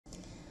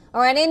All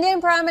right, Indian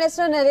Prime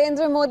Minister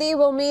Narendra Modi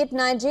will meet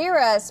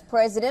Nigeria's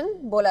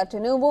President Bola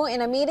Tinubu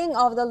in a meeting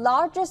of the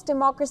largest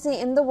democracy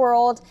in the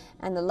world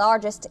and the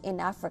largest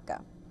in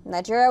Africa.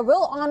 Nigeria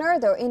will honor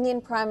their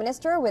Indian Prime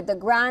Minister with the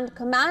Grand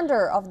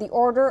Commander of the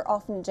Order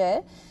of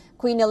Niger.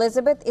 Queen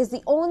Elizabeth is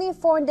the only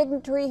foreign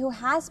dignitary who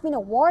has been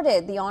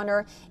awarded the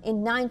honor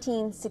in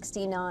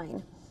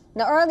 1969.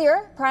 Now,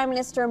 earlier, Prime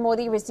Minister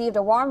Modi received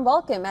a warm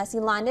welcome as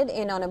he landed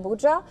in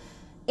Abuja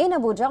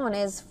on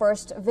his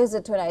first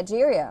visit to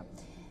Nigeria.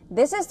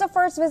 This is the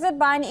first visit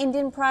by an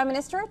Indian Prime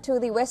Minister to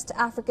the West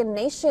African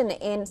nation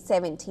in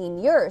 17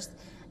 years.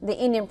 The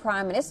Indian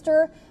Prime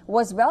Minister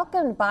was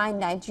welcomed by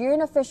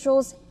Nigerian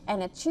officials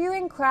and a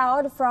cheering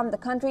crowd from the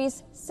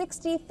country's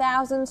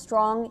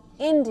 60,000-strong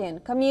Indian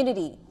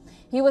community.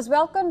 He was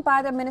welcomed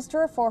by the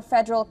Minister for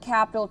Federal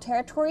Capital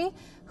Territory,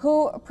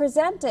 who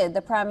presented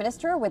the Prime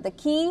Minister with the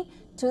key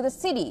to the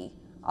city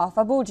of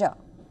Abuja.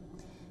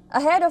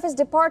 Ahead of his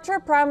departure,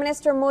 Prime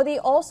Minister Modi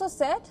also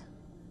said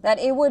that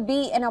it would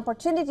be an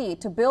opportunity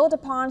to build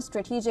upon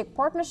strategic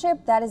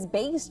partnership that is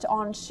based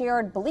on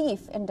shared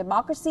belief in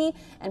democracy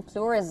and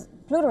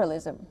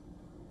pluralism.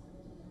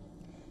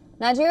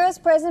 Nigeria's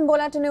President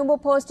Bola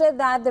Tinubu posted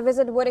that the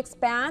visit would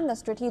expand the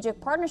strategic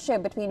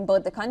partnership between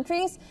both the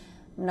countries.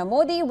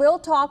 Modi will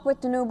talk with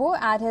Tinubu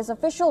at his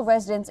official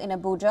residence in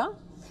Abuja.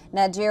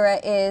 Nigeria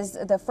is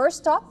the first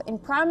stop in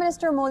Prime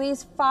Minister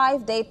Modi's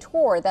 5-day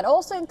tour that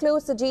also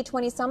includes the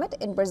G20 summit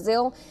in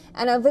Brazil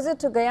and a visit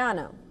to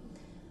Guyana.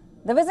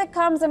 The visit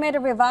comes amid a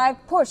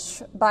revived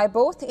push by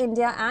both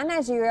India and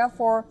Nigeria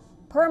for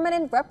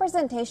permanent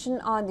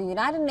representation on the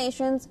United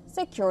Nations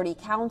Security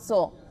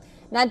Council.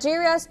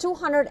 Nigeria's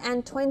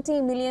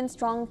 220 million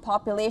strong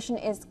population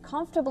is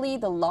comfortably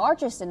the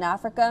largest in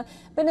Africa,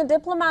 but in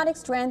diplomatic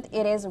strength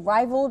it is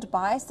rivaled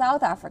by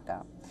South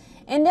Africa.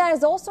 India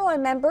is also a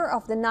member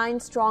of the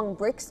 9-strong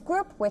BRICS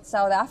group with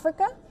South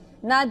Africa.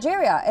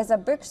 Nigeria is a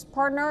BRICS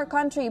partner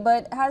country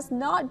but has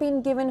not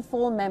been given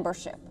full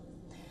membership.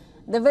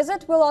 The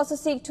visit will also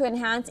seek to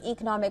enhance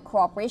economic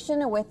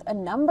cooperation with a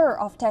number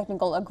of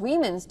technical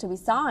agreements to be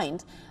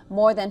signed.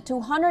 More than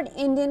 200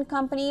 Indian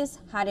companies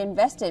had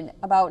invested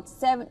about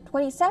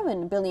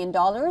 $27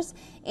 billion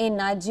in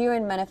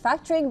Nigerian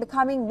manufacturing,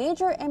 becoming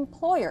major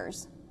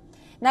employers.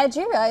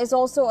 Nigeria is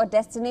also a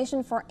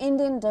destination for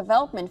Indian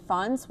development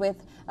funds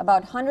with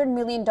about $100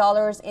 million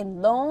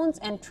in loans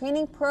and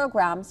training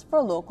programs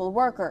for local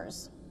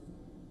workers.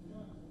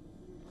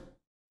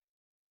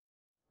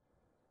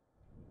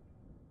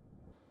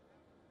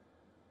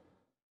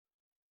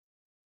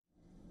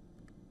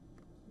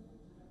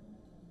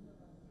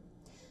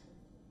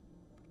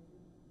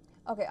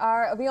 Okay,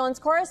 our WION's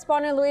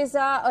correspondent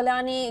Luisa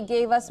Olani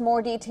gave us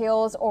more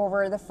details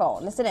over the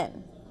phone. Listen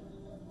in.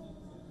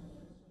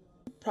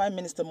 Prime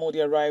Minister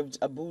Modi arrived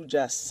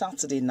Abuja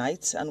Saturday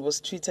night and was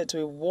treated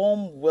to a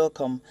warm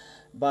welcome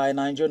by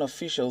Nigerian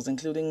officials,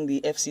 including the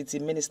FCT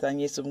Minister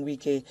Nyesom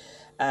Wike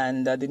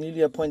and the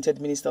newly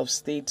appointed Minister of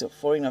State of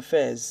Foreign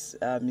Affairs,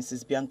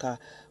 Mrs. Bianca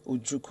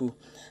Ojukwu.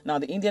 Now,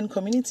 the Indian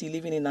community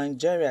living in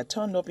Nigeria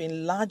turned up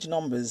in large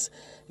numbers,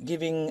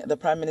 giving the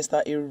Prime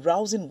Minister a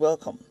rousing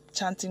welcome,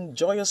 chanting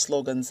joyous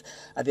slogans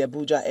at the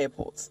Abuja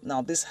airport.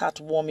 Now, this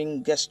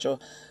heartwarming gesture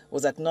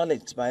was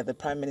acknowledged by the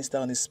Prime Minister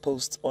on his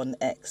post on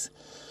X.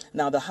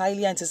 Now, the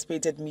highly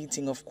anticipated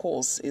meeting, of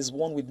course, is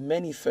one with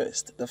many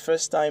firsts. The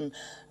first time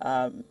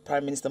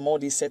Prime Minister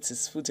Modi sets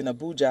his foot in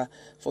Abuja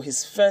for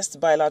his first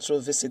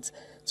bilateral visit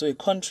to a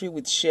country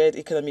with shared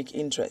economic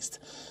interest.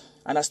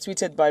 And as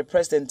tweeted by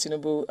President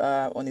Tinubu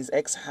on his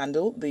X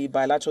handle, the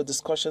bilateral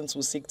discussions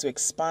will seek to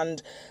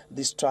expand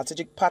the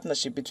strategic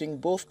partnership between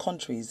both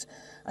countries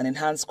and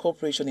enhance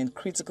cooperation in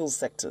critical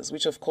sectors,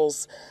 which of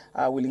course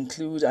will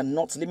include and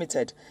not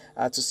limited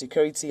to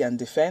security and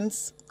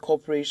defense,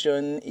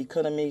 cooperation,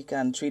 economic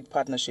and trade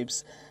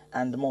partnerships,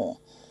 and more.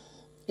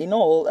 In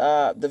all,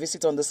 the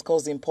visit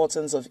underscores the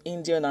importance of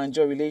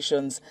India-Nigeria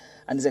relations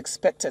and is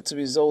expected to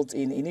result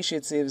in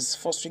initiatives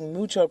fostering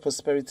mutual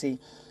prosperity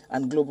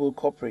and global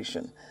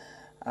cooperation.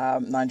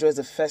 Nigeria is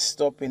the first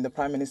stop in the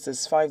Prime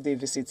Minister's 5-day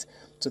visit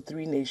to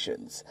 3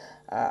 nations,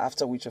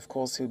 after which, of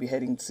course, he'll be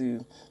heading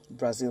to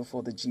Brazil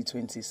for the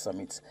G20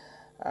 summit.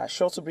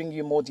 Sure to bring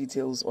you more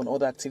details on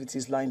other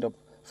activities lined up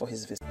for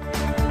his visit.